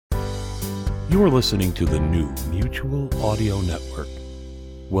You are listening to the new Mutual Audio Network.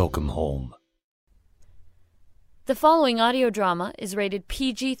 Welcome home. The following audio drama is rated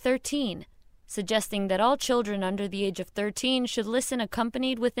PG-13, suggesting that all children under the age of 13 should listen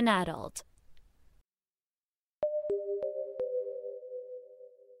accompanied with an adult.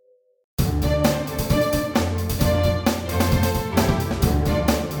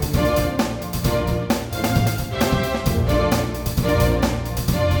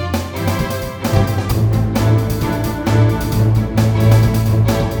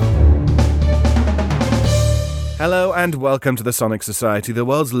 Hello and welcome to the Sonic Society, the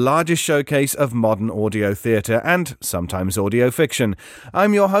world's largest showcase of modern audio theatre and sometimes audio fiction.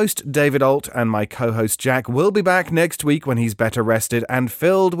 I'm your host, David Alt, and my co-host Jack will be back next week when he's better rested and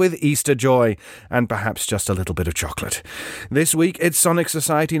filled with Easter joy, and perhaps just a little bit of chocolate. This week it's Sonic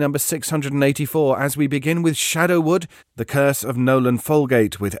Society number 684 as we begin with Shadowwood, The Curse of Nolan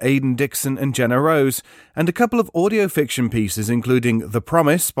Folgate with Aidan Dickson and Jenna Rose, and a couple of audio fiction pieces including The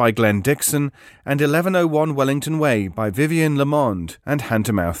Promise by Glenn Dickson and 1101 Wellington Way by Vivian, Lermond and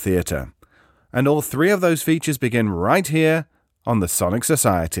Hand-to-Mouth Theatre. And all three of those features begin right here on the Sonic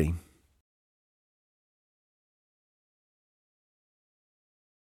Society.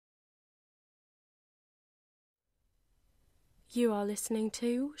 You are listening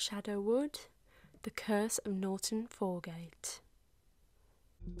to Shadowwood, The Curse of Norton Folgate.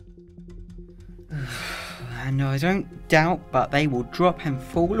 And I don't doubt but they will drop and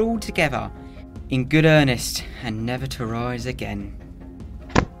fall all together, in good earnest, and never to rise again.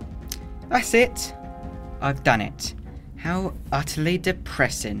 That's it. I've done it. How utterly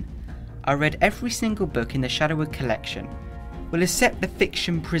depressing. I read every single book in the Shadowwood collection. Well, except the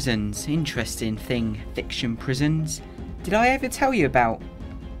fiction prisons. Interesting thing, fiction prisons. Did I ever tell you about...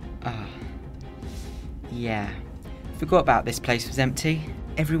 Yeah. Forgot about this place was empty.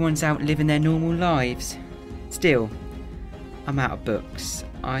 Everyone's out living their normal lives. Still, I'm out of books.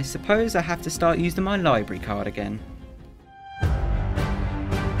 I suppose I have to start using my library card again.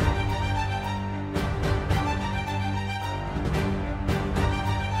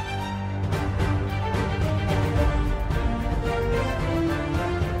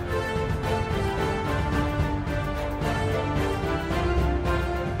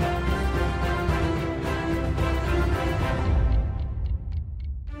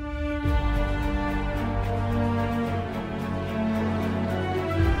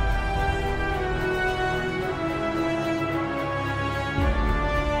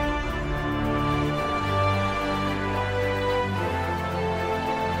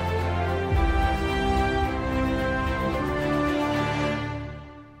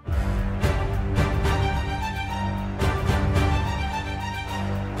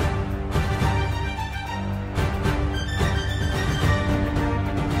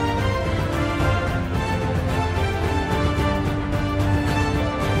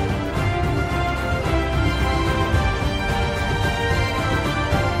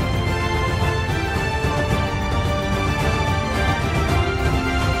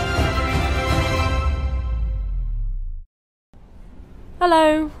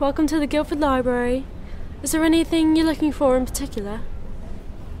 Hello, welcome to the Guildford Library. Is there anything you're looking for in particular?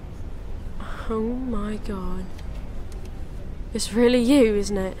 Oh my god. It's really you,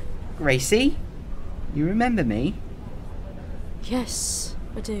 isn't it? Gracie? You remember me? Yes,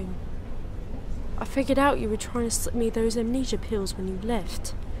 I do. I figured out you were trying to slip me those amnesia pills when you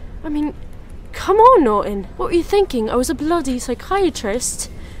left. I mean, come on, Norton. What were you thinking? I was a bloody psychiatrist,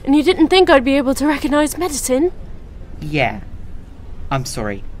 and you didn't think I'd be able to recognise medicine? Yeah. I'm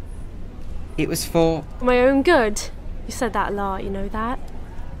sorry. It was for my own good. You said that a lot, you know that?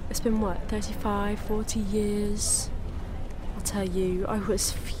 It's been, 35, 40 years? I'll tell you, I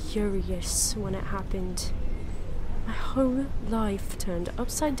was furious when it happened. My whole life turned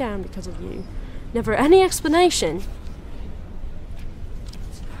upside down because of you. Never any explanation.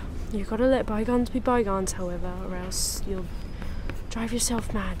 You've got to let bygones be bygones, however, or else you'll drive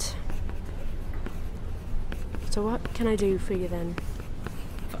yourself mad. So what can I do for you then?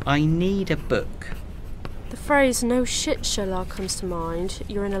 I need a book. The phrase "no shit, Sherlock" comes to mind.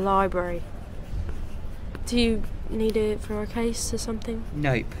 You're in a library. Do you need it for a case or something?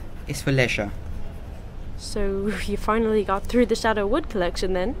 Nope, it's for leisure. So you finally got through the Shadowwood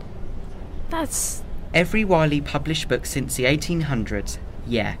collection then? That's... Every Wiley published book since the 1800s.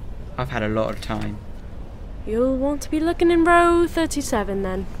 Yeah, I've had a lot of time. You'll want to be looking in row 37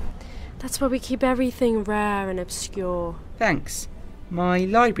 then. That's where we keep everything rare and obscure. Thanks. My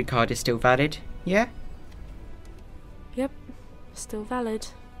library card is still valid, yeah? Yep, still valid.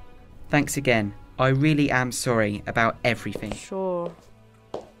 Thanks again. I really am sorry about everything. Sure.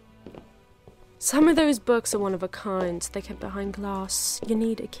 Some of those books are one of a kind. They're kept behind glass. You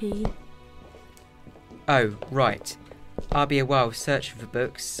need a key. Oh, right. I'll be a while searching for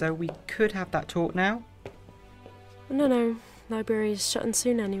books, so we could have that talk now? No. Library's shutting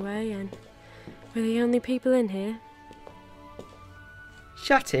soon anyway, and we're the only people in here.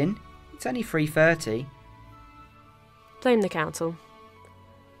 Shut in? It's only 3:30. Blame the council.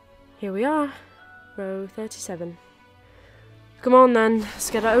 Here we are, row 37. Come on then, let's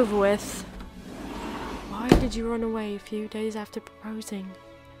get it over with. Why did you run away a few days after proposing?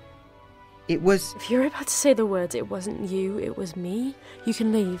 It was... If you're about to say the words, it wasn't you, it was me, you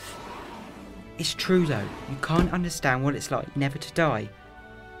can leave. It's true though, you can't understand what it's like never to die.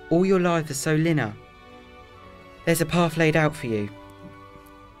 All your life is so linear. There's a path laid out for you.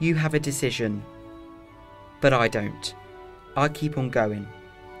 You have a decision. But I don't. I keep on going.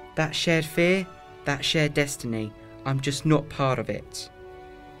 That shared fear, that shared destiny, I'm just not part of it.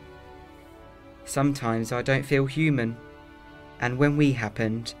 Sometimes I don't feel human. And when we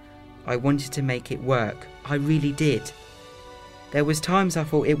happened, I wanted to make it work. I really did. There was times I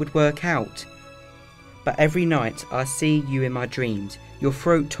thought it would work out. But every night I see you in my dreams, your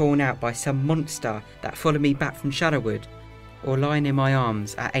throat torn out by some monster that followed me back from Shadowwood, or lying in my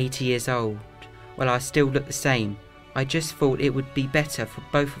arms at 80 years old, while I still look the same. I just thought it would be better for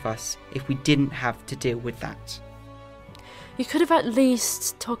both of us if we didn't have to deal with that. You could have at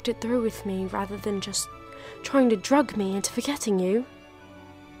least talked it through with me rather than just trying to drug me into forgetting you.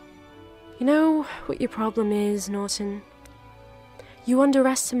 You know what your problem is, Norton? You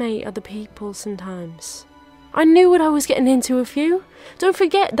underestimate other people sometimes. I knew what I was getting into with you. Don't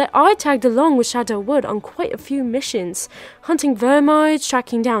forget that I tagged along with Shadowwood on quite a few missions, hunting vermites,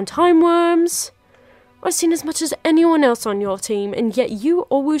 tracking down time worms. I've seen as much as anyone else on your team, and yet you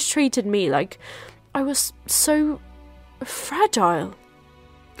always treated me like I was so fragile.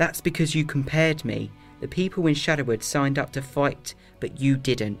 That's because you compared me. The people in Shadowwood signed up to fight, but you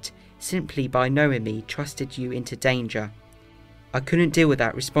didn't. Simply by knowing me, trusted you into danger. I couldn't deal with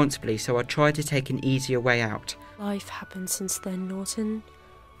that responsibly, so I tried to take an easier way out. Life happened since then, Norton.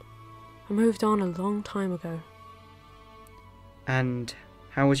 I moved on a long time ago. And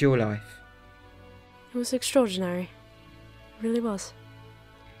how was your life? It was extraordinary. It really was.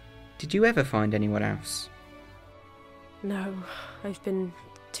 Did you ever find anyone else? No, I've been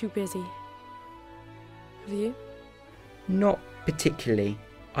too busy. Have you? Not particularly.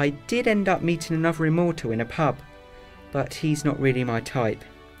 I did end up meeting another immortal in a pub, but he's not really my type.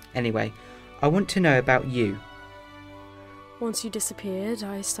 Anyway, I want to know about you. Once you disappeared,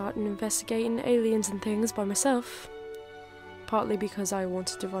 I started investigating aliens and things by myself. Partly because I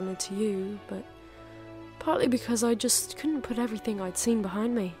wanted to run into you, but partly because I just couldn't put everything I'd seen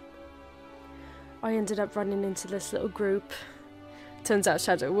behind me. I ended up running into this little group. Turns out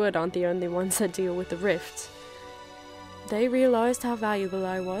Shadowwood aren't the only ones that deal with the rift. They realised how valuable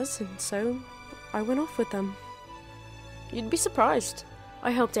I was, and so I went off with them. You'd be surprised. I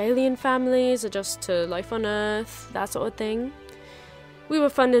helped alien families adjust to life on Earth, that sort of thing. We were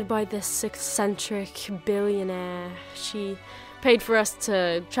funded by this eccentric billionaire. She paid for us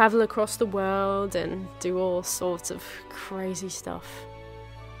to travel across the world and do all sorts of crazy stuff.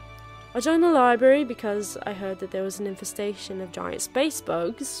 I joined the library because I heard that there was an infestation of giant space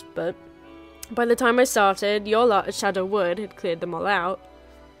bugs, but by the time I started, your lot at Shadowwood had cleared them all out.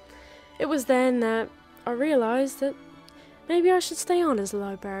 It was then that I realised that maybe I should stay on as a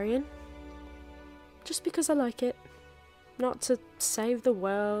librarian. Just because I like it. Not to save the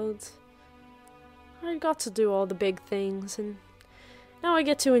world. I got to do all the big things, and now I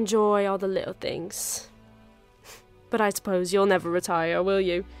get to enjoy all the little things. But I suppose you'll never retire, will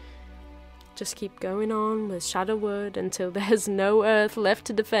you? Just keep going on with Shadowwood until there's no Earth left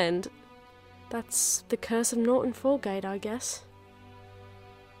to defend. That's the curse of Norton Folgate, I guess.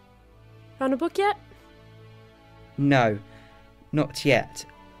 Found a book yet? No, not yet.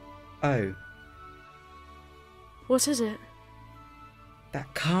 Oh. What is it?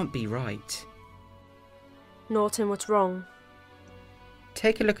 That can't be right. Norton, what's wrong?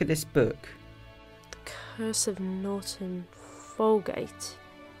 Take a look at this book. The Curse of Norton Folgate.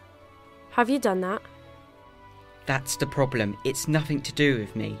 Have you done that? That's the problem. It's nothing to do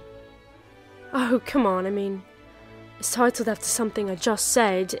with me. Oh, come on, I mean, it's titled after something I just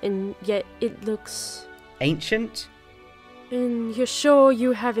said, and yet it looks... Ancient? And you're sure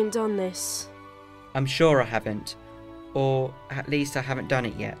you haven't done this? I'm sure I haven't. Or at least I haven't done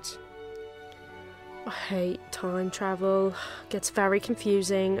it yet. I hate time travel. Gets very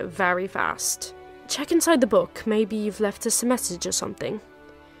confusing, very fast. Check inside the book. Maybe you've left us a message or something.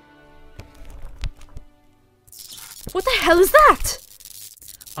 What the hell is that?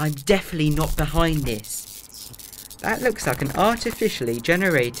 I'm definitely not behind this. That looks like an artificially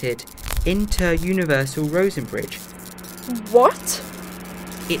generated inter-universal Rosenbridge. What?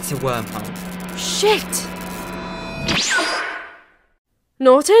 It's a wormhole. Shit!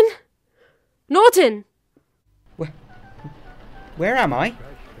 Norton? Norton! Where am I?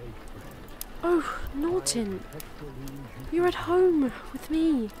 Oh, Norton. You're at home with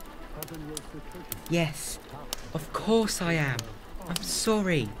me. Yes, of course I am. I'm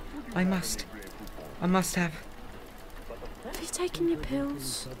sorry. I must have... Have you taken your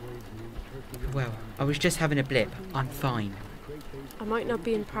pills? Well, I was just having a blip. I'm fine. I might not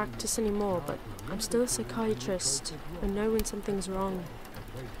be in practice anymore, but I'm still a psychiatrist. I know when something's wrong.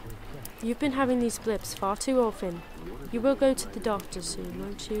 You've been having these blips far too often. You will go to the doctor soon,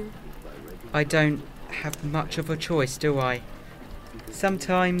 won't you? I don't have much of a choice, do I?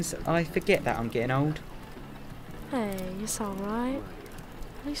 Sometimes I forget that I'm getting old. Hey, it's alright.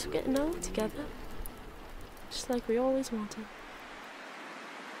 At least we're getting old together. Just like we always wanted.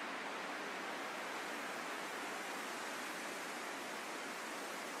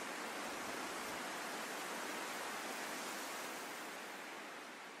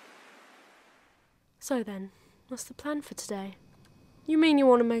 So then, what's the plan for today? You mean you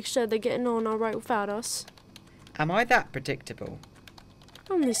want to make sure they're getting on alright without us? Am I that predictable?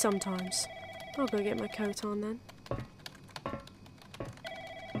 Only sometimes. I'll go get my coat on then.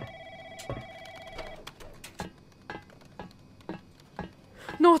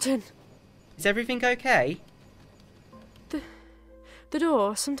 Norton! Is everything okay? The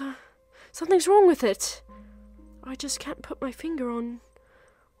door, something's wrong with it. I just can't put my finger on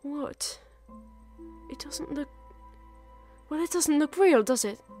what. It doesn't look... Well, it doesn't look real, does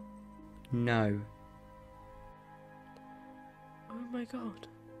it? No. Oh my god.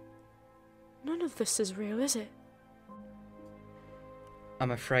 None of this is real, is it?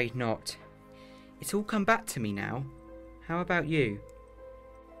 I'm afraid not. It's all come back to me now. How about you?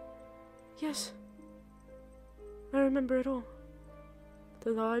 Yes. I remember it all.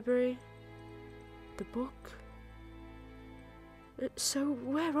 The library. The book. So,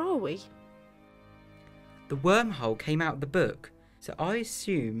 where are we? The wormhole came out of the book, so I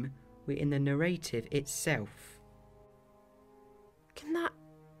assume we're in the narrative itself. Can that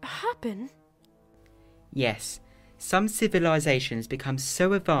happen? Yes, some civilizations become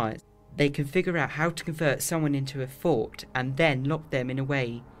so advanced they can figure out how to convert someone into a fort and then lock them in a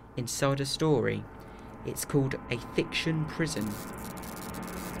way inside a story. It's called a fiction prison.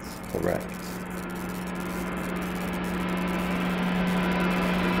 Correct.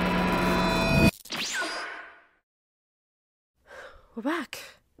 We're back.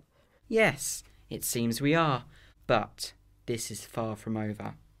 Yes, it seems we are, but this is far from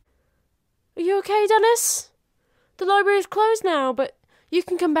over. Are you okay, Dennis? The library is closed now, but you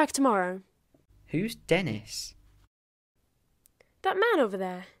can come back tomorrow. Who's Dennis? That man over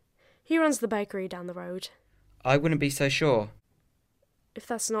there. He runs the bakery down the road. I wouldn't be so sure. If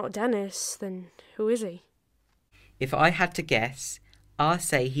that's not Dennis, then who is he? If I had to guess, I'll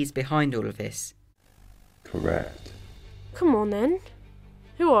say he's behind all of this. Correct. Come on then.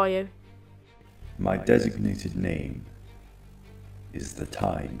 Who are you? My designated name is the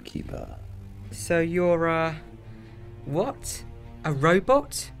Timekeeper. So you're, what? A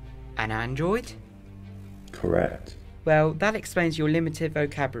robot? An android? Correct. Well, that explains your limited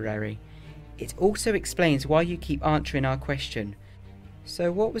vocabulary. It also explains why you keep answering our question.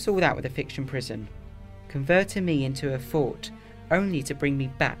 So what was all that with the fiction prison? Converting me into a fort, only to bring me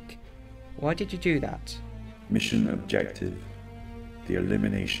back. Why did you do that? Mission objective: the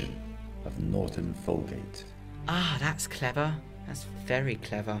elimination of Norton Folgate. Ah, that's clever. That's very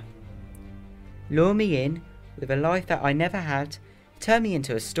clever. Lure me in with a life that I never had, turn me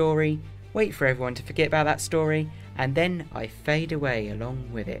into a story, wait for everyone to forget about that story, and then I fade away along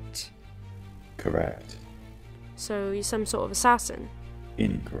with it. Correct. So you're some sort of assassin?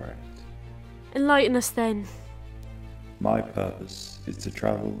 Incorrect. Enlighten us then. My purpose is to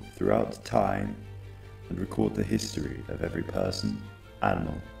travel throughout time and record the history of every person,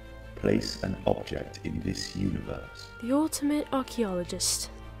 animal, place and object in this universe. The ultimate archaeologist.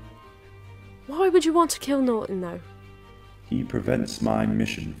 Why would you want to kill Norton, though? He prevents my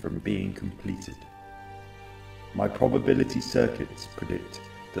mission from being completed. My probability circuits predict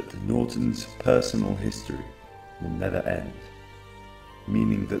that the Norton's personal history will never end,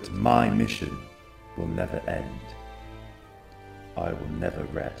 meaning that my mission will never end. I will never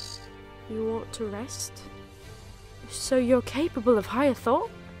rest. You want to rest? So you're capable of higher thought?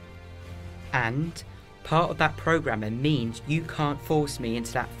 And part of that programming means you can't force me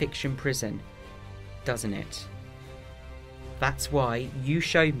into that fiction prison, doesn't it? That's why you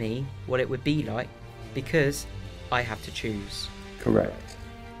show me what it would be like, because I have to choose. Correct.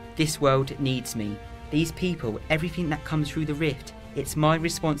 This world needs me. These people, everything that comes through the rift, it's my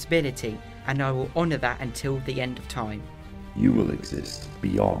responsibility, and I will honour that until the end of time. You will exist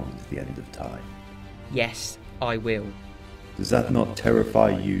beyond the end of time. Yes, I will. Does that not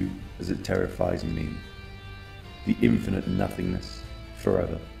terrify you as it terrifies me? The infinite nothingness,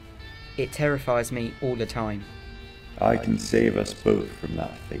 forever. It terrifies me all the time. I can save us both from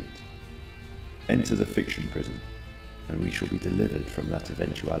that fate. Enter the fiction prison, and we shall be delivered from that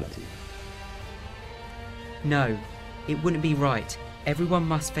eventuality. No, it wouldn't be right. Everyone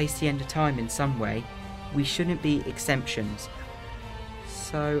must face the end of time in some way. We shouldn't be exemptions.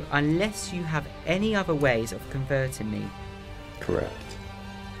 So, unless you have any other ways of converting me... Correct.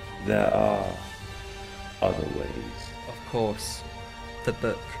 There are other ways. Of course. The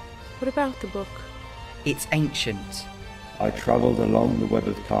book. What about the book? It's ancient. I travelled along the web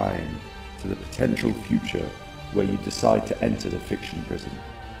of time to the potential future where you decide to enter the fiction prison.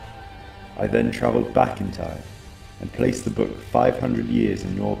 I then travelled back in time and placed the book 500 years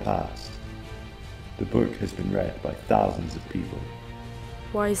in your past. The book has been read by thousands of people.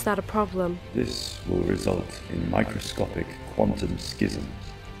 Why is that a problem? This will result in microscopic quantum schisms.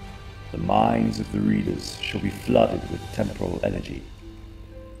 The minds of the readers shall be flooded with temporal energy,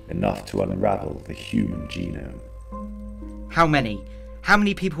 enough to unravel the human genome. How many? How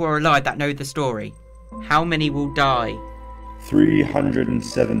many people are alive that know the story? How many will die?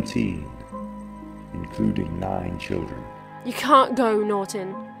 317, including 9 children. You can't go,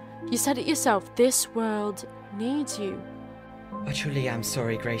 Norton. You said it yourself, this world needs you. I truly am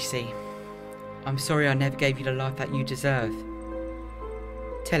sorry, Gracie. I'm sorry I never gave you the life that you deserve.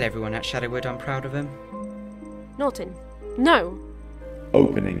 Tell everyone at Shadowwood I'm proud of them. Norton, no.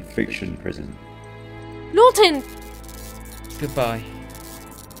 Opening fiction prison. Norton! Goodbye.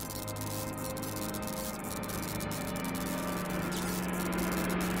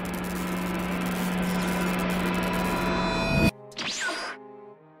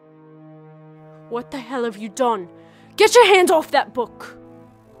 What the hell have you done? Get your hands off that book!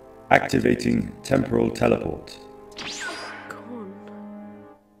 Activating temporal teleport. Gone.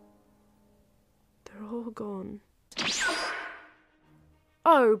 They're all gone.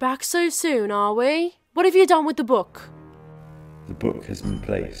 Oh, back so soon, are we? What have you done with the book? The book has been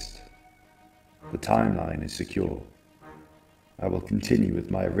placed. The timeline is secure. I will continue with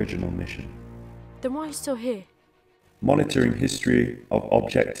my original mission. Then why are you still here? Monitoring history of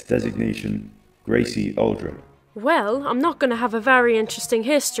object designation Gracie Aldrin. Well, I'm not going to have a very interesting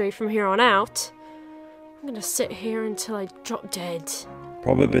history from here on out. I'm going to sit here until I drop dead.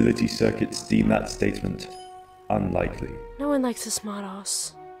 Probability circuits deem that statement unlikely. No one likes a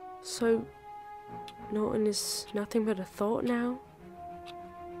smartass. So, Norton is nothing but a thought now?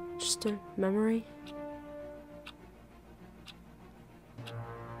 Just a memory?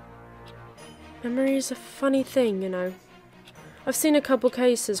 Memory is a funny thing, you know. I've seen a couple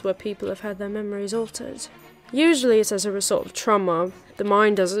cases where people have had their memories altered. Usually it's as a result of trauma. The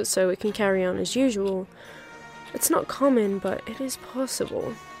mind does it so it can carry on as usual. It's not common, but it is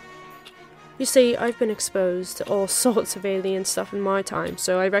possible. You see, I've been exposed to all sorts of alien stuff in my time,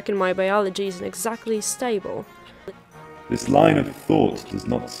 so I reckon my biology isn't exactly stable. This line of thought does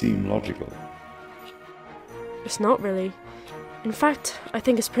not seem logical. It's not really. In fact, I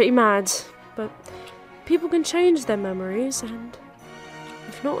think it's pretty mad, but people can change their memories, and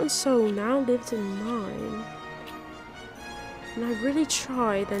if Norton's soul now lived in mine, and I really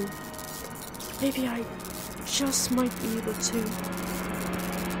try, then maybe I just might be able to.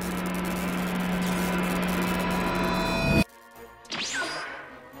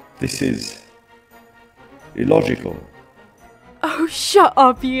 This is illogical. Oh, shut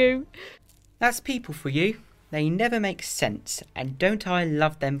up, you! That's people for you. They never make sense, and don't I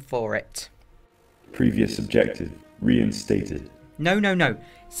love them for it? Previous objective reinstated. No.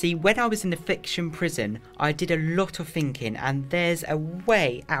 See, when I was in the fiction prison, I did a lot of thinking, and there's a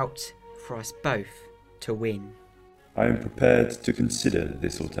way out for us both to win. I am prepared to consider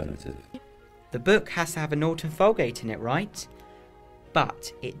this alternative. The book has to have a Norton Folgate in it, right?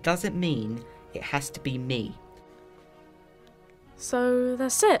 But it doesn't mean it has to be me. So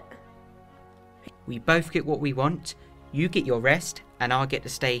that's it. We both get what we want. You get your rest, and I'll get to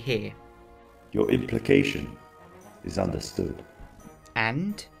stay here. Your implication is understood.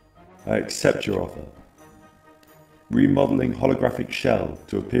 And? I accept your offer. Remodeling holographic shell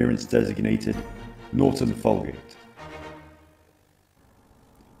to appearance designated Norton Folgate.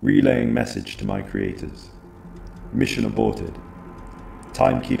 Relaying message to my creators. Mission aborted.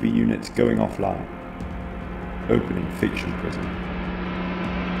 Timekeeper unit going offline. opening fiction prison.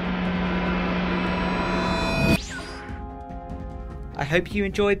 I hope you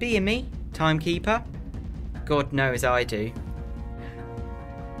enjoy being me, timekeeper. God knows I do.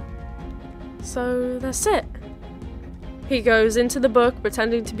 So that's it. He goes into the book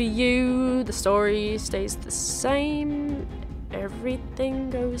pretending to be you, the story stays the same, everything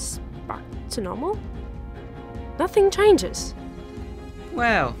goes back to normal? Nothing changes.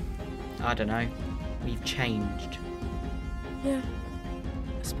 Well, I don't know. We've changed. Yeah,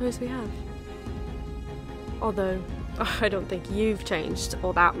 I suppose we have. Although, I don't think you've changed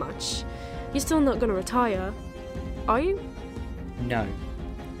all that much. You're still not going to retire, are you? No.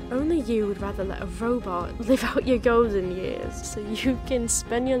 Only you would rather let a robot live out your golden years so you can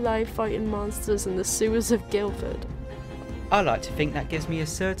spend your life fighting monsters in the sewers of Guildford. I like to think that gives me a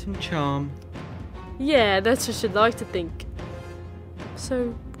certain charm. Yeah, that's what you'd like to think.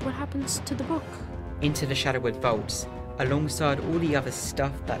 So, what happens to the book? Into the Shadowwood vaults, alongside all the other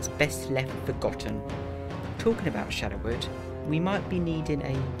stuff that's best left forgotten. Talking about Shadowwood, we might be needing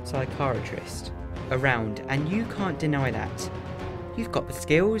a psychiatrist around, and you can't deny that. You've got the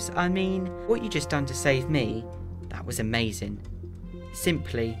skills. I mean, what you just done to save me, that was amazing.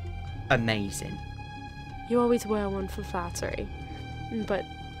 Simply amazing. You always wear one for flattery. But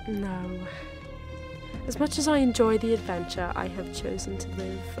no. As much as I enjoy the adventure, I have chosen to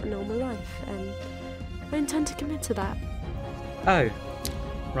live a normal life, and I intend to commit to that. Oh,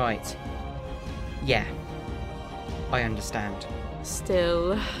 right. Yeah, I understand.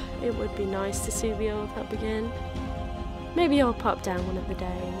 Still, it would be nice to see the old hub again. Maybe I'll pop down one of the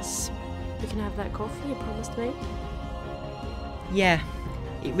days. We can have that coffee you promised me. Yeah,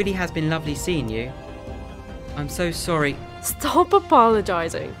 it really has been lovely seeing you. I'm so sorry. Stop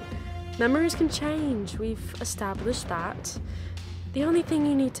apologising. Memories can change, we've established that. The only thing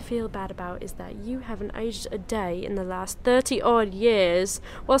you need to feel bad about is that you haven't aged a day in the last 30 odd years,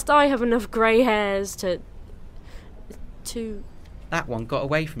 whilst I have enough grey hairs to... That one got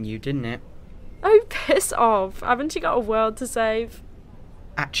away from you, didn't it? Oh, piss off. Haven't you got a world to save?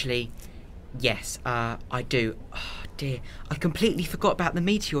 Actually, yes, I do. Oh, dear. I completely forgot about the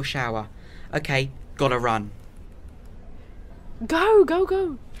meteor shower. Okay, gotta run. Go, go,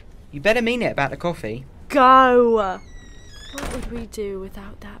 go. You better mean it about the coffee. Go! What would we do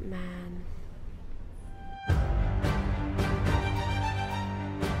without that man?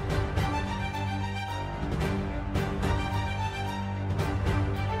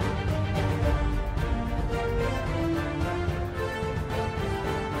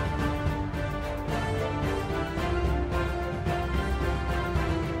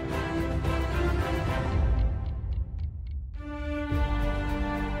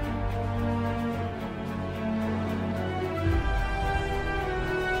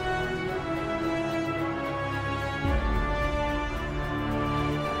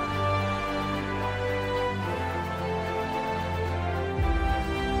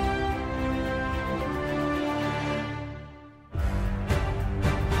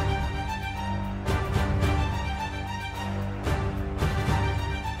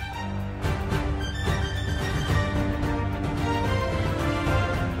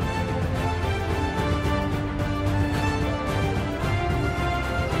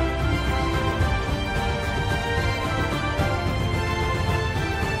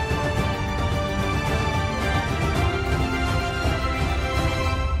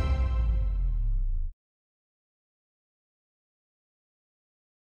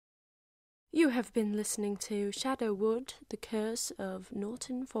 You have been listening to Shadowwood, The Curse of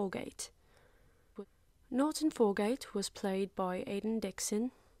Norton Folgate. Norton Folgate was played by Aidan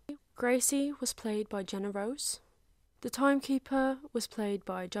Dickson. Gracie was played by Jenna Rose. The Timekeeper was played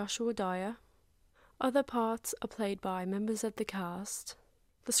by Joshua Dyer. Other parts are played by members of the cast.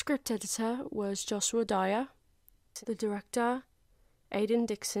 The script editor was Joshua Dyer. The director, Aidan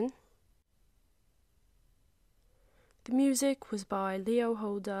Dickson. The music was by Leo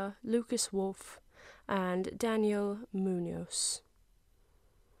Holder, Lucas Wolfe, and Daniel Munoz.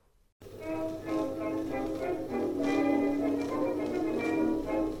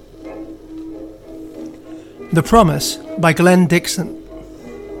 The Promise by Glenn Dickson.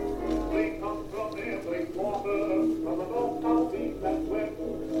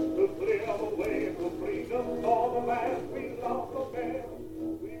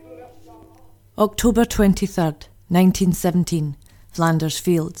 October 23rd, 1917, Flanders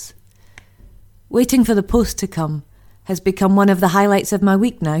Fields. Waiting for the post to come has become one of the highlights of my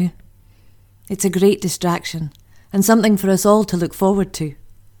week now. It's a great distraction and something for us all to look forward to.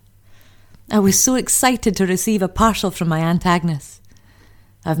 I was so excited to receive a parcel from my Aunt Agnes.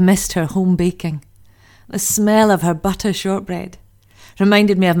 I've missed her home baking. The smell of her butter shortbread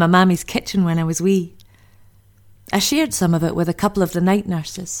reminded me of my mammy's kitchen when I was wee. I shared some of it with a couple of the night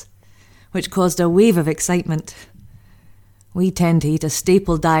nurses, which caused a wave of excitement. We tend to eat a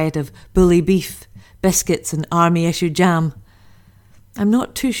staple diet of bully beef, biscuits and army-issue jam. I'm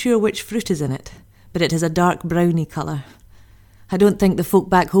not too sure which fruit is in it, but it has a dark browny colour. I don't think the folk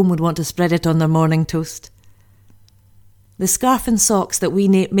back home would want to spread it on their morning toast. The scarf and socks that we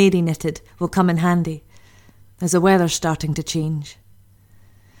Mary knitted will come in handy, as the weather's starting to change.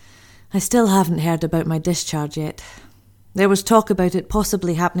 I still haven't heard about my discharge yet. There was talk about it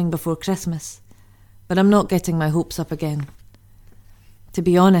possibly happening before Christmas, but I'm not getting my hopes up again. To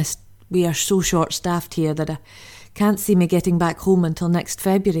be honest, we are so short-staffed here that I can't see me getting back home until next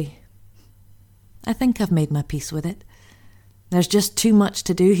February. I think I've made my peace with it. There's just too much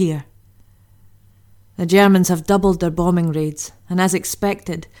to do here. The Germans have doubled their bombing raids, and as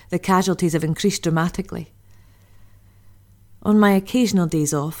expected, the casualties have increased dramatically. On my occasional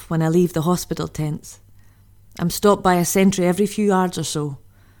days off, when I leave the hospital tents, I'm stopped by a sentry every few yards or so,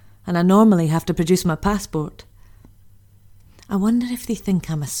 and I normally have to produce my passport. I wonder if they think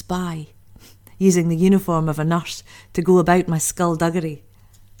I'm a spy, using the uniform of a nurse to go about my skullduggery.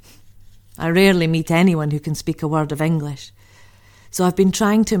 I rarely meet anyone who can speak a word of English, so I've been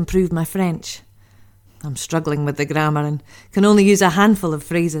trying to improve my French. I'm struggling with the grammar and can only use a handful of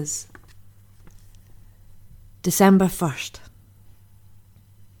phrases. December 1st.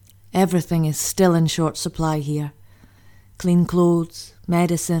 Everything is still in short supply here. Clean clothes,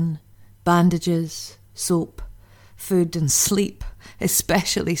 medicine, bandages, soap, food and sleep,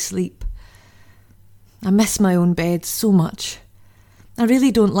 especially sleep. I miss my own bed so much. I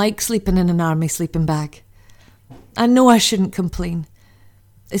really don't like sleeping in an army sleeping bag. I know I shouldn't complain,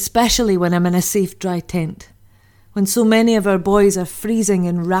 especially when I'm in a safe dry tent, when so many of our boys are freezing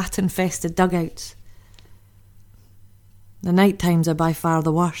in rat-infested dugouts. The night times are by far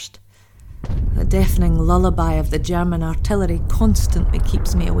the worst. The deafening lullaby of the German artillery constantly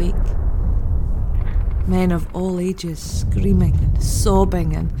keeps me awake. Men of all ages screaming and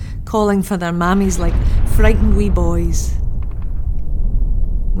sobbing and calling for their mammies like frightened wee boys.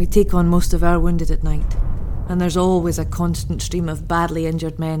 We take on most of our wounded at night, and there's always a constant stream of badly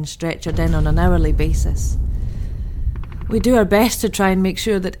injured men stretchered in on an hourly basis. We do our best to try and make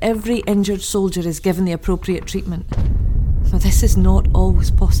sure that every injured soldier is given the appropriate treatment, but this is not always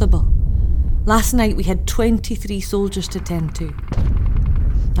possible. Last night we had 23 soldiers to tend to.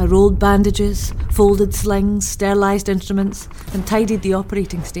 I rolled bandages, folded slings, sterilised instruments, and tidied the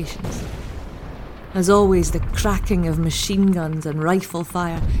operating stations. As always, the cracking of machine guns and rifle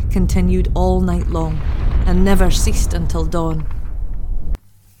fire continued all night long and never ceased until dawn.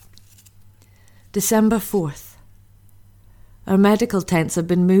 December 4th. Our medical tents have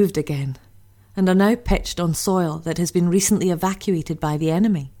been moved again and are now pitched on soil that has been recently evacuated by the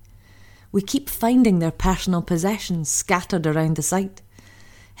enemy. We keep finding their personal possessions scattered around the site.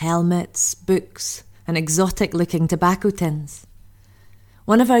 Helmets, books, and exotic-looking tobacco tins.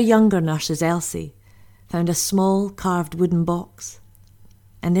 One of our younger nurses, Elsie, found a small carved wooden box,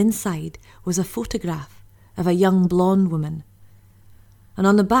 and inside was a photograph of a young blonde woman. And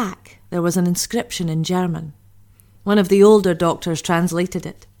on the back there was an inscription in German. One of the older doctors translated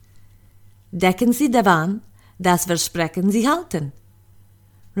it. Decken Sie daran, das Versprechen Sie halten.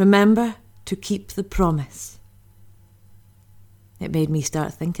 Remember to keep the promise. It made me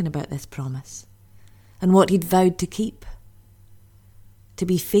start thinking about this promise and what he'd vowed to keep. To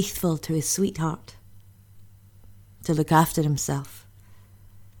be faithful to his sweetheart. To look after himself.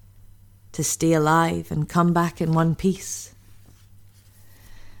 To stay alive and come back in one piece.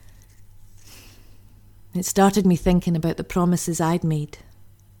 It started me thinking about the promises I'd made,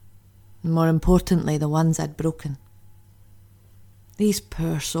 and more importantly, the ones I'd broken. These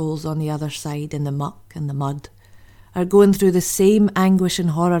poor souls on the other side in the muck and the mud are going through the same anguish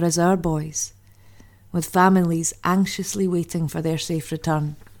and horror as our boys, with families anxiously waiting for their safe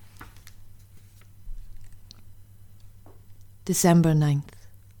return. December 9th.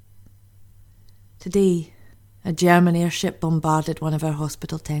 Today, a German airship bombarded one of our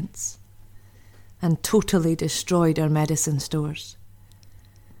hospital tents and totally destroyed our medicine stores.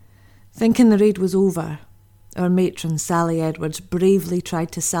 Thinking the raid was over, our matron Sally Edwards bravely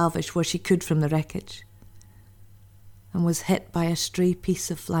tried to salvage what she could from the wreckage and was hit by a stray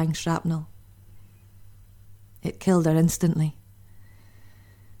piece of flying shrapnel. It killed her instantly.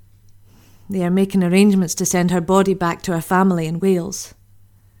 They are making arrangements to send her body back to her family in Wales.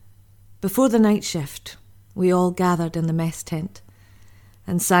 Before the night shift, we all gathered in the mess tent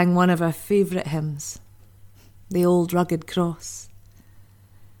and sang one of our favourite hymns, The Old Rugged Cross.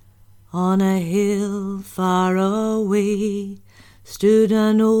 On a hill far away stood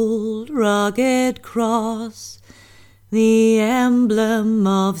an old rugged cross, the emblem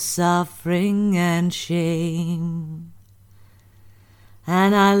of suffering and shame.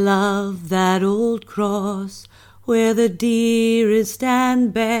 And I love that old cross where the dearest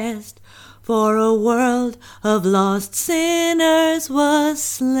stand best, for a world of lost sinners was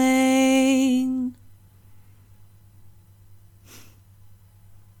slain.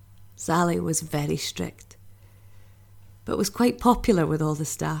 Sally was very strict, but was quite popular with all the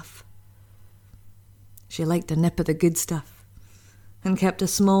staff. She liked a nip of the good stuff and kept a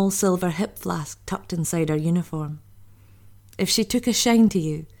small silver hip flask tucked inside her uniform. If she took a shine to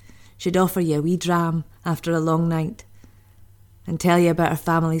you, she'd offer you a wee dram after a long night and tell you about her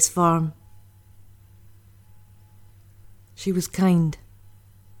family's farm. She was kind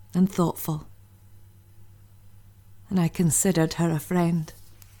and thoughtful, and I considered her a friend.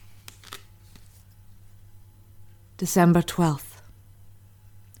 December 12th.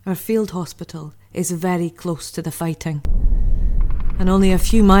 Our field hospital is very close to the fighting and only a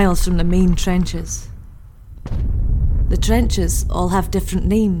few miles from the main trenches. The trenches all have different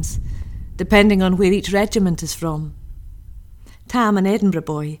names, depending on where each regiment is from. Tam, an Edinburgh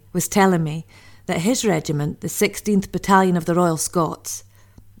boy, was telling me that his regiment, the 16th Battalion of the Royal Scots,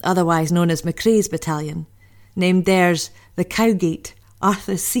 otherwise known as Macrae's Battalion, named theirs the Cowgate,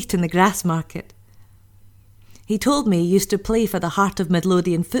 Arthur's seat in the Grassmarket. He told me he used to play for the Heart of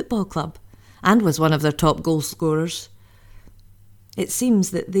Midlothian Football Club and was one of their top goal scorers. It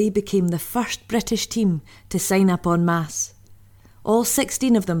seems that they became the first British team to sign up en masse. All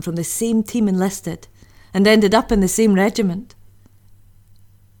 16 of them from the same team enlisted and ended up in the same regiment.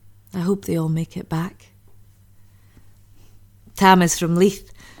 I hope they all make it back. Tam is from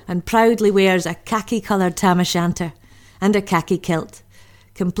Leith and proudly wears a khaki-coloured tam o'shanter and a khaki kilt,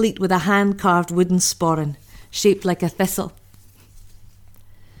 complete with a hand-carved wooden sporran shaped like a thistle.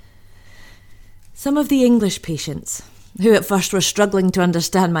 Some of the English patients, who at first were struggling to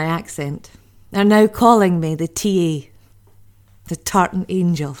understand my accent, are now calling me the TA, the tartan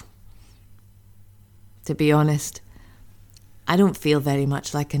angel. To be honest, I don't feel very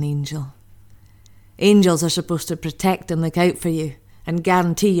much like an angel. Angels are supposed to protect and look out for you and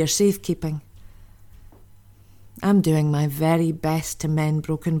guarantee your safekeeping. I'm doing my very best to mend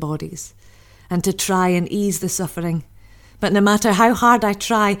broken bodies and to try and ease the suffering, but no matter how hard I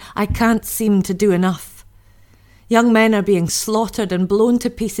try, I can't seem to do enough. Young men are being slaughtered and blown to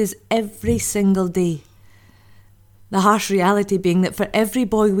pieces every single day. The harsh reality being that for every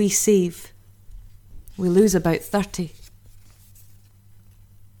boy we save, we lose about 30.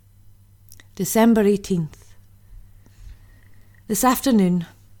 December 18th. This afternoon,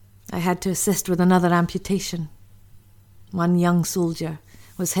 I had to assist with another amputation. One young soldier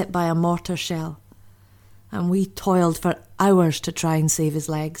was hit by a mortar shell, and we toiled for hours to try and save his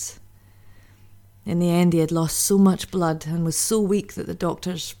legs. In the end, he had lost so much blood and was so weak that the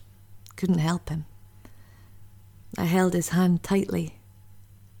doctors couldn't help him. I held his hand tightly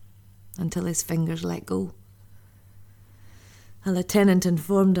until his fingers let go. A lieutenant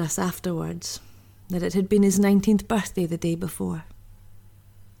informed us afterwards that it had been his 19th birthday the day before.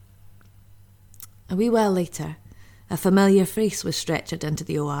 A wee while later, a familiar face was stretchered into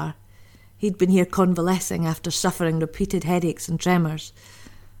the OR. He'd been here convalescing after suffering repeated headaches and tremors,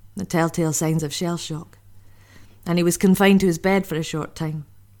 the telltale signs of shell shock, and he was confined to his bed for a short time.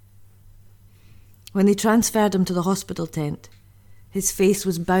 When they transferred him to the hospital tent, his face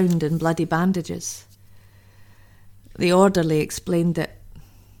was bound in bloody bandages. The orderly explained that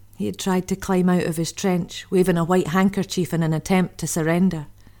he had tried to climb out of his trench, waving a white handkerchief in an attempt to surrender.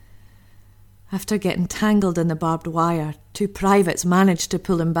 After getting tangled in the barbed wire, 2 privates managed to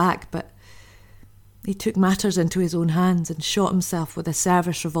pull him back, but he took matters into his own hands and shot himself with a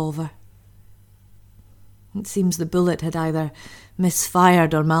service revolver. It seems the bullet had either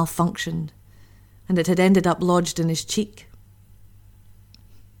misfired or malfunctioned, and it had ended up lodged in his cheek.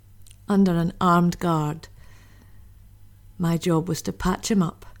 Under an armed guard, my job was to patch him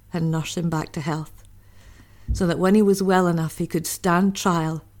up and nurse him back to health, so that when he was well enough he could stand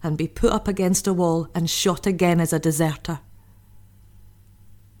trial and be put up against a wall and shot again as a deserter.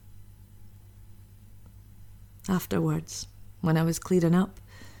 Afterwards, when I was clearing up,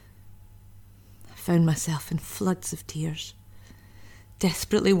 I found myself in floods of tears,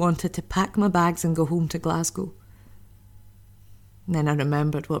 desperately wanted to pack my bags and go home to Glasgow. And then I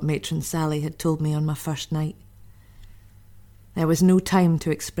remembered what Matron Sally had told me on my first night. There was no time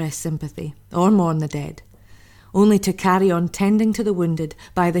to express sympathy or mourn the dead, only to carry on tending to the wounded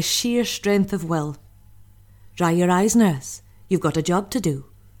by the sheer strength of will. Dry your eyes, nurse. You've got a job to do.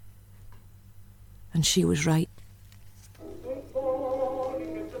 And she was right.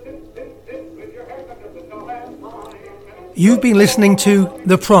 You've been listening to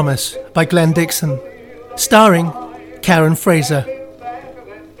The Promise by Glenn Dickson, starring Karen Fraser.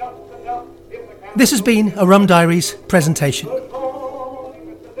 This has been a Rum Diaries presentation.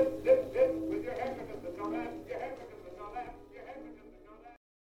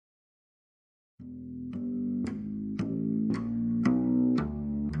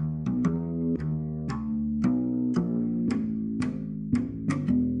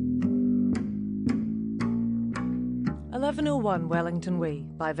 Wellington Way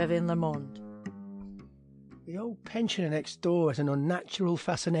by Vivian Lermond. The old pensioner next door has an unnatural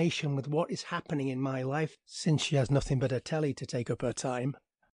fascination with what is happening in my life, since she has nothing but a telly to take up her time.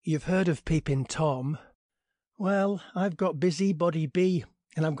 You've heard of Peeping Tom? Well, I've got Busybody Bee,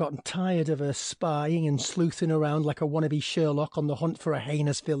 and I've gotten tired of her spying and sleuthing around like a wannabe Sherlock on the hunt for a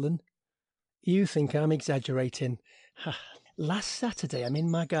heinous villain. You think I'm exaggerating. Last Saturday I'm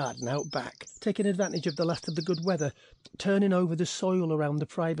in my garden out back, taking advantage of the last of the good weather, turning over the soil around the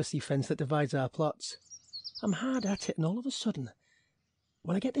privacy fence that divides our plots. I'm hard at it, and all of a sudden,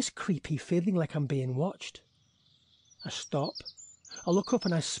 I get this creepy feeling like I'm being watched. I stop, I look up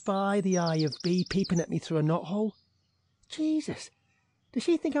and I spy the eye of Bee peeping at me through a knothole. Jesus, does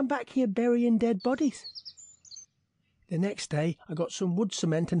she think I'm back here burying dead bodies? The next day I got some wood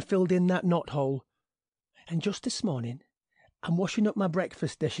cement and filled in that knothole. And just this morning, I'm washing up my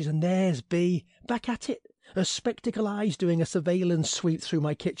breakfast dishes and there's Bee, back at it, her spectacle eyes doing a surveillance sweep through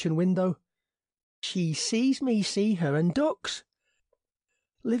my kitchen window. She sees me see her and ducks.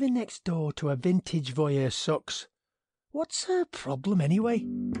 Living next door to a vintage voyeur sucks. What's her problem anyway?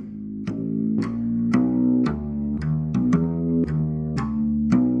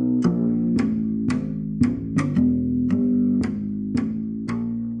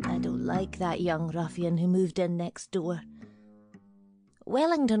 I don't like that young ruffian who moved in next door.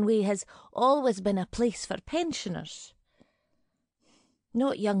 Wellington Way has always been a place for pensioners,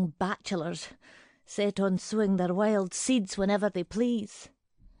 not young bachelors set on sowing their wild seeds whenever they please.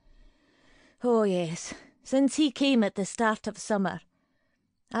 Oh yes, since he came at the start of summer,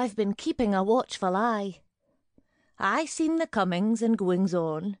 I've been keeping a watchful eye. I seen the comings and goings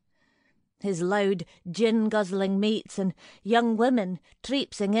on, his loud gin-guzzling mates and young women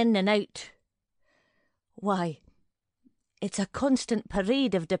traipsing in and out. Why, it's a constant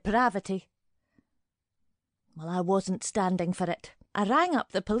parade of depravity. Well, I wasn't standing for it. I rang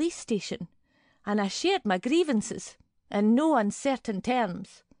up the police station, and I shared my grievances, in no uncertain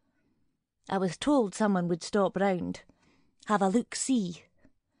terms. I was told someone would stop round, have a look-see.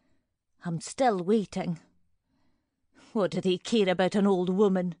 I'm still waiting. What do they care about an old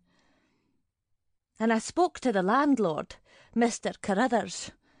woman? And I spoke to the landlord, Mr.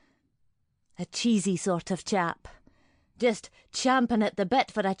 Carruthers, a cheesy sort of chap, just champing at the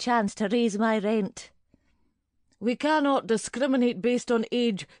bit for a chance to raise my rent. We cannot discriminate based on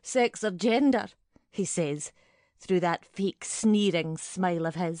age, sex or gender, he says, through that fake sneering smile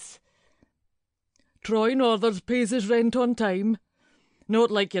of his. Troy Northers pays his rent on time. Not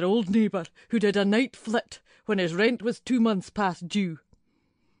like your old neighbour, who did a night flit when his rent was 2 months past due.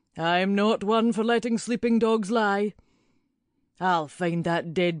 I'm not one for letting sleeping dogs lie. I'll find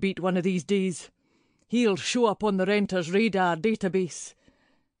that deadbeat one of these days. He'll show up on the renter's radar database.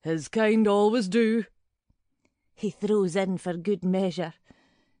 His kind always do. He throws in for good measure,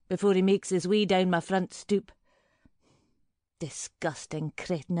 before he makes his way down my front stoop. Disgusting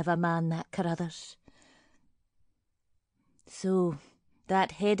cretin of a man, that Carruthers. So,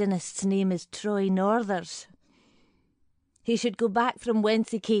 that hedonist's name is Troy Northers. He should go back from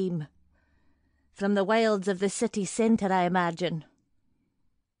whence he came. From the wilds of the city centre, I imagine.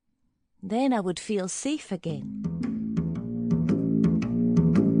 Then I would feel safe again.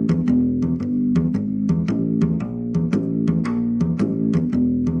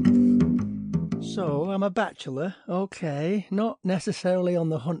 So, I'm a bachelor, okay, not necessarily on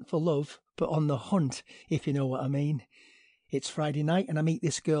the hunt for love, but on the hunt, if you know what I mean. It's Friday night and I meet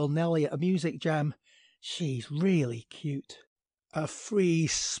this girl Nellie at a music jam. She's really cute. A free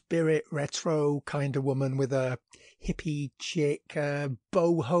spirit retro kind of woman with a hippie chick,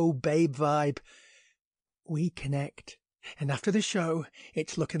 boho babe vibe. We connect, and after the show,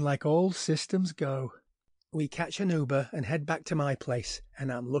 it's looking like all systems go. We catch an Uber and head back to my place,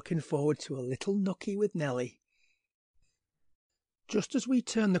 and I'm looking forward to a little nookie with Nellie. Just as we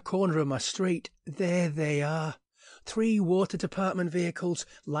turn the corner of my street, there they are. 3 water department vehicles,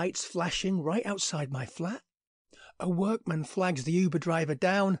 lights flashing right outside my flat. A workman flags the Uber driver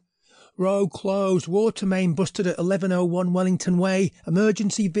down. Road closed, water main busted at 1101 Wellington Way,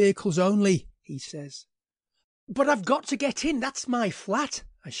 emergency vehicles only, he says. But I've got to get in, that's my flat,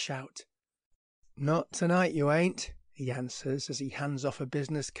 I shout. Not tonight, you ain't, he answers as he hands off a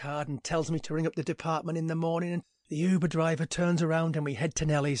business card and tells me to ring up the department in the morning, and the Uber driver turns around and we head to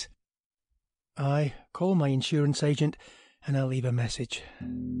Nellie's. I call my insurance agent and I leave a message.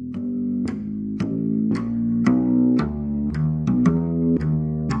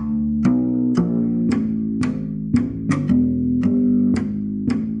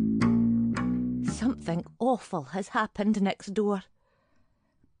 Something awful has happened next door.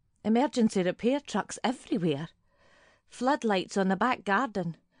 Emergency repair trucks everywhere. Floodlights on the back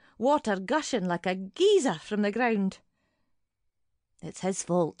garden. Water gushing like a geyser from the ground. It's his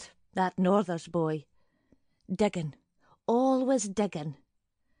fault, that Northers boy. Digging. Always digging.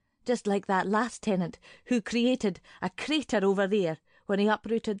 Just like that last tenant who created a crater over there when he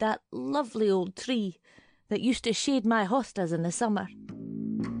uprooted that lovely old tree that used to shade my hostas in the summer.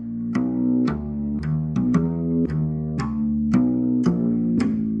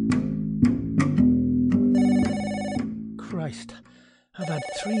 Christ, I've had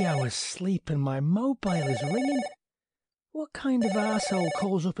 3 hours sleep and my mobile is ringing. What kind of arsehole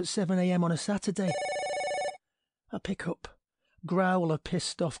calls up at 7 a.m. on a Saturday? I pick up, growl a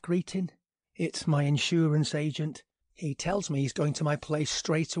pissed-off greeting. It's my insurance agent. He tells me he's going to my place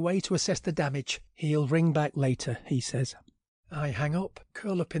straight away to assess the damage. He'll ring back later, he says. I hang up,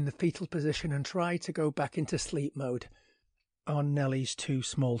 curl up in the fetal position and try to go back into sleep mode on Nellie's too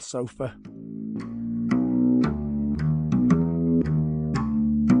small sofa.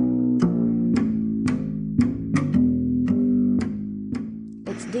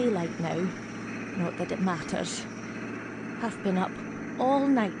 It's daylight now, not that it matters. I've been up all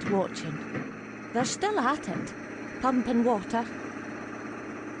night watching. They're still at it, pumping water.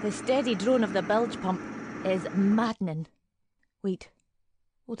 The steady drone of the bilge pump is maddening. Wait,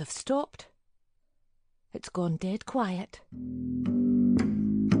 oh, they've stopped. It's gone dead quiet.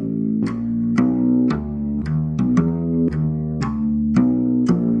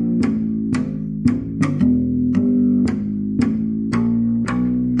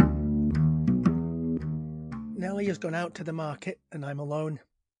 Nellie has gone out to the market and I'm alone,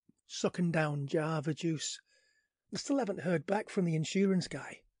 sucking down Java juice. I still haven't heard back from the insurance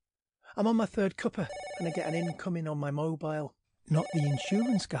guy. I'm on my third cuppa and I get an incoming on my mobile. Not the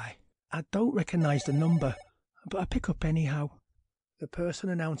insurance guy. I don't recognise the number, but I pick up anyhow. The person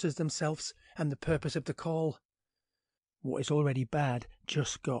announces themselves and the purpose of the call. What is already bad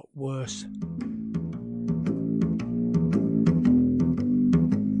just got worse.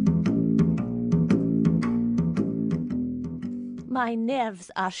 My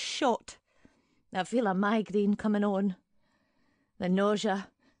nerves are shot. I feel a migraine coming on. The nausea,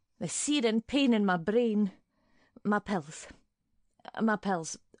 the searing pain in my brain. My pills,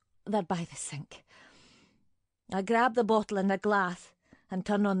 they're by the sink. I grab the bottle and the glass and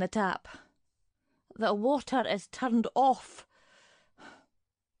turn on the tap. The water is turned off.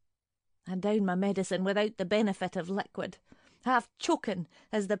 I down my medicine without the benefit of liquid, half choking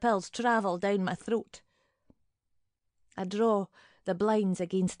as the pills travel down my throat. I draw the blinds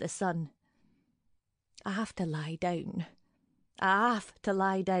against the sun. I have to lie down.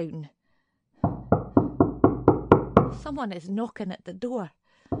 Someone is knocking at the door.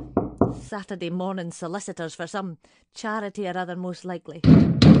 Saturday morning solicitors for some charity or other, most likely.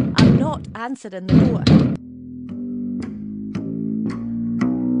 I'm not answering the door.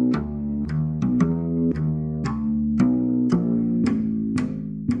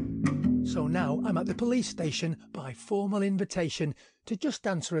 So now I'm at the police station by formal invitation to just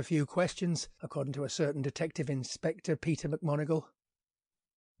answer a few questions, according to a certain Detective Inspector Peter McMonigal.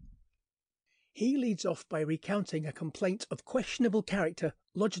 He leads off by recounting a complaint of questionable character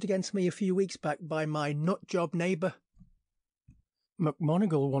lodged against me a few weeks back by my nutjob neighbour.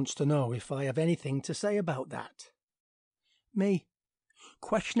 McMonigal wants to know if I have anything to say about that. Me?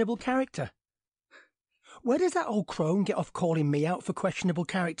 Questionable character? Where does that old crone get off calling me out for questionable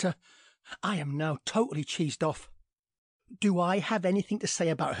character? I am now totally cheesed off. Do I have anything to say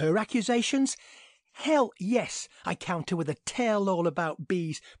about her accusations? Hell yes, I counter with a tale all about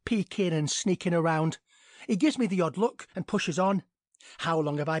bees peeking and sneaking around. He gives me the odd look and pushes on. How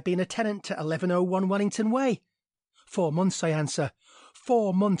long have I been a tenant at 1101 Wellington Way? 4 months, I answer.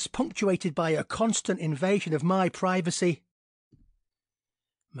 4 months punctuated by a constant invasion of my privacy.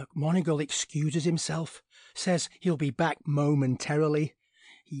 McMonigal excuses himself, says he'll be back momentarily.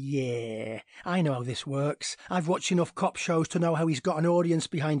 Yeah, I know how this works. I've watched enough cop shows to know how he's got an audience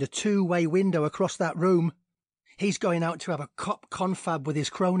behind a 2-way window across that room. He's going out to have a cop confab with his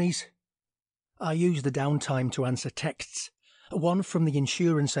cronies. I use the downtime to answer texts. One from the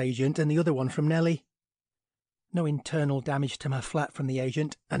insurance agent and the other one from Nellie. No internal damage to my flat from the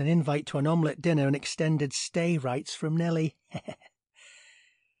agent, and an invite to an omelette dinner and extended stay rights from Nellie.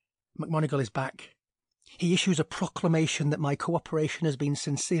 McMonagall is back. He issues a proclamation that my cooperation has been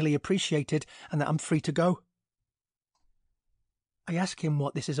sincerely appreciated and that I'm free to go. I ask him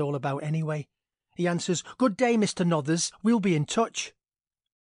what this is all about anyway. He answers, "Good day, Mr. Nothers. We'll be in touch."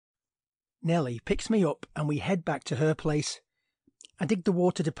 Nellie picks me up and we head back to her place. I dig the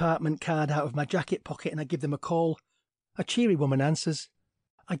water department card out of my jacket pocket and I give them a call. A cheery woman answers.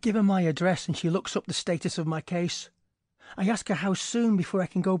 I give her my address and she looks up the status of my case. I ask her how soon before I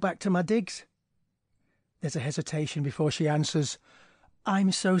can go back to my digs. There's a hesitation before she answers.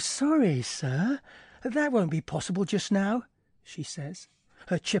 "I'm so sorry, sir. That won't be possible just now," she says,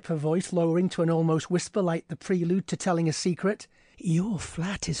 her chipper voice lowering to an almost whisper like the prelude to telling a secret. "Your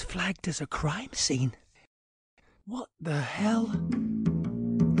flat is flagged as a crime scene." What the hell?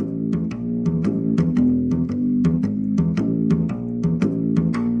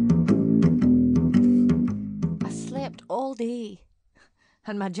 I slept all day,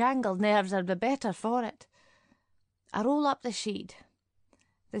 and my jangled nerves are the better for it. I roll up the sheet.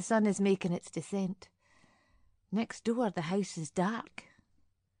 The sun is making its descent. Next door the house is dark.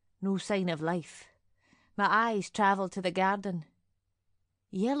 No sign of life. My eyes travel to the garden.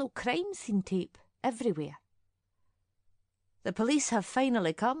 Yellow crime scene tape everywhere. The police have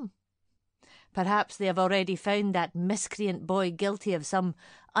finally come. Perhaps they have already found that miscreant boy guilty of some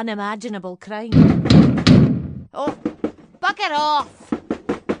unimaginable crime. Oh, bugger off!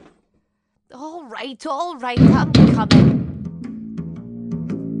 All right, I'm coming.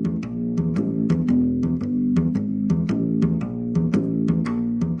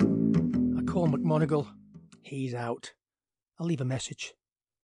 I call McMonagall. He's out. I'll leave a message.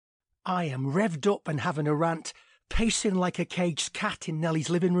 I am revved up and having a rant, pacing like a caged cat in Nellie's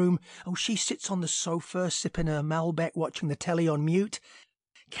living room. Oh, she sits on the sofa, sipping her Malbec, watching the telly on mute.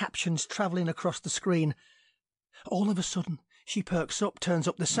 Captions travelling across the screen. All of a sudden, she perks up, turns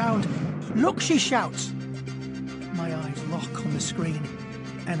up the sound. "Look," she shouts. My eyes lock on the screen,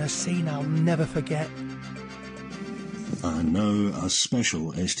 and a scene I'll never forget. And now a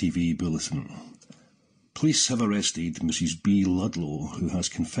special STV bulletin. Police have arrested Mrs. B. Ludlow, who has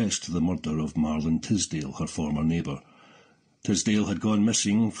confessed to the murder of Marlon Tisdale, her former neighbour. Tisdale had gone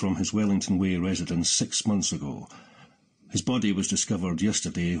missing from his Wellington Way residence 6 months ago. His body was discovered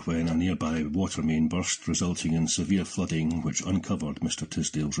yesterday when a nearby water main burst, resulting in severe flooding which uncovered Mr.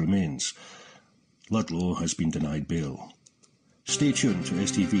 Tisdale's remains. Ludlow has been denied bail. Stay tuned to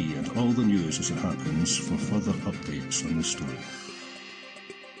STV and all the news as it happens for further updates on this story.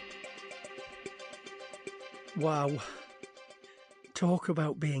 Wow. Talk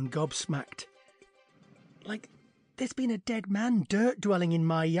about being gobsmacked. Like, there's been a dead man dirt dwelling in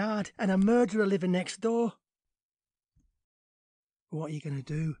my yard and a murderer living next door. What are you going to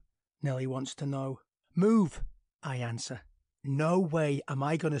do? Nellie wants to know. Move, I answer. No way am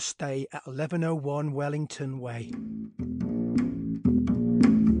I going to stay at 1101 Wellington Way.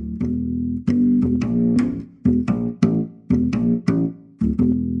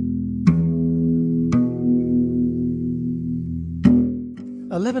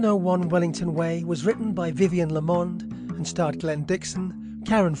 "1101 Wellington Way" was written by Vivian Lermond and starred Glenn Dickson,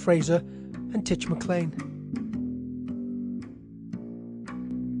 Karen Fraser and Titch McLean.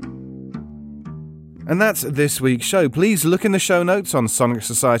 And that's this week's show. Please look in the show notes on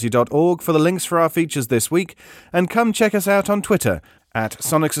sonicsociety.org for the links for our features this week, and come check us out on Twitter at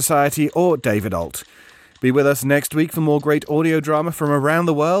Sonic Society or David Alt. Be with us next week for more great audio drama from around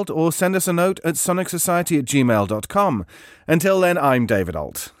the world, or send us a note at sonicsociety@gmail.com. Until then, I'm David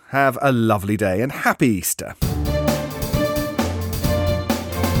Alt. Have a lovely day and happy Easter.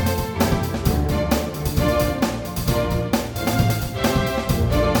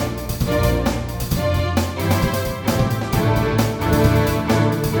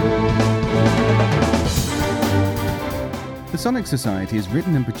 The Sonic Society is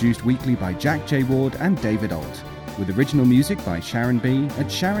written and produced weekly by Jack J. Ward and David Alt, with original music by Sharon B. at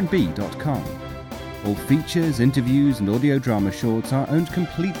sharonb.com. All features, interviews and audio drama shorts are owned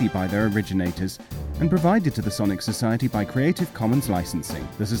completely by their originators and provided to the Sonic Society by Creative Commons licensing.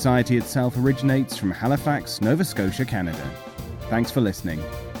 The Society itself originates from Halifax, Nova Scotia, Canada. Thanks for listening.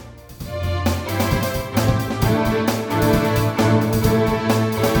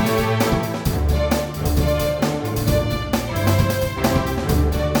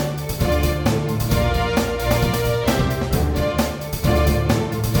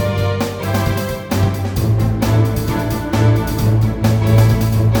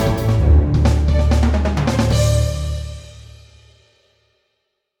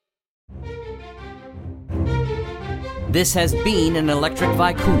 This has been an Electric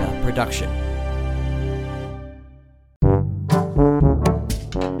Vicuna production.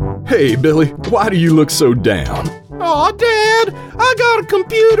 Hey, Billy, why do you look so down? Aw, Dad, I got a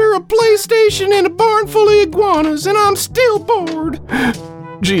computer, a PlayStation, and a barn full of iguanas, and I'm still bored.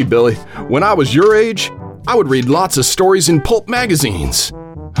 Gee, Billy, when I was your age, I would read lots of stories in pulp magazines.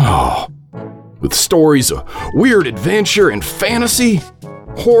 Oh, with stories of weird adventure and fantasy,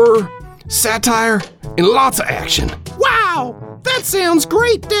 horror, satire, and lots of action. Wow, that sounds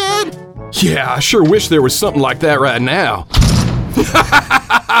great, Dad. Yeah, I sure wish there was something like that right now.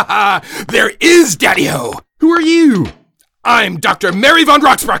 There is, Daddy-O! Who are you? I'm Dr. Mary Von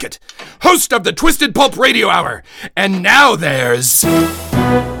Rocksprocket, host of the Twisted Pulp Radio Hour. And now there's...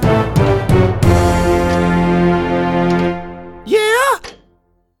 Yeah?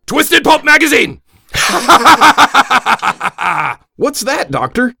 Twisted Pulp Magazine! What's that,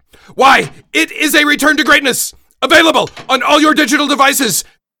 Doctor? Why, it is a return to greatness! Available on all your digital devices!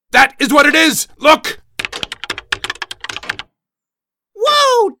 That is what it is! Look!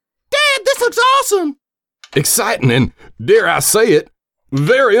 Whoa! Dad, this looks awesome! Exciting and, dare I say it,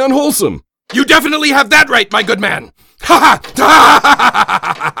 very unwholesome. You definitely have that right, my good man! Thanks,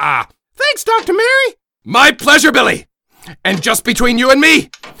 Dr. Mary! My pleasure, Billy! And just between you and me,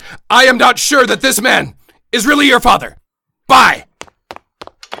 I am not sure that this man is really your father. Bye!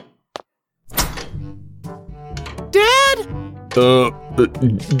 Dad?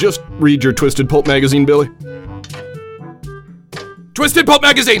 Just read your Twisted Pulp magazine, Billy. Twisted Pulp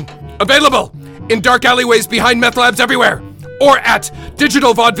Magazine, available in dark alleyways behind meth labs everywhere, or at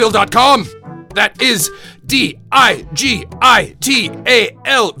digitalvaudeville.com. That is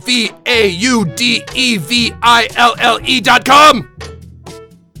digitalvaudeville.com.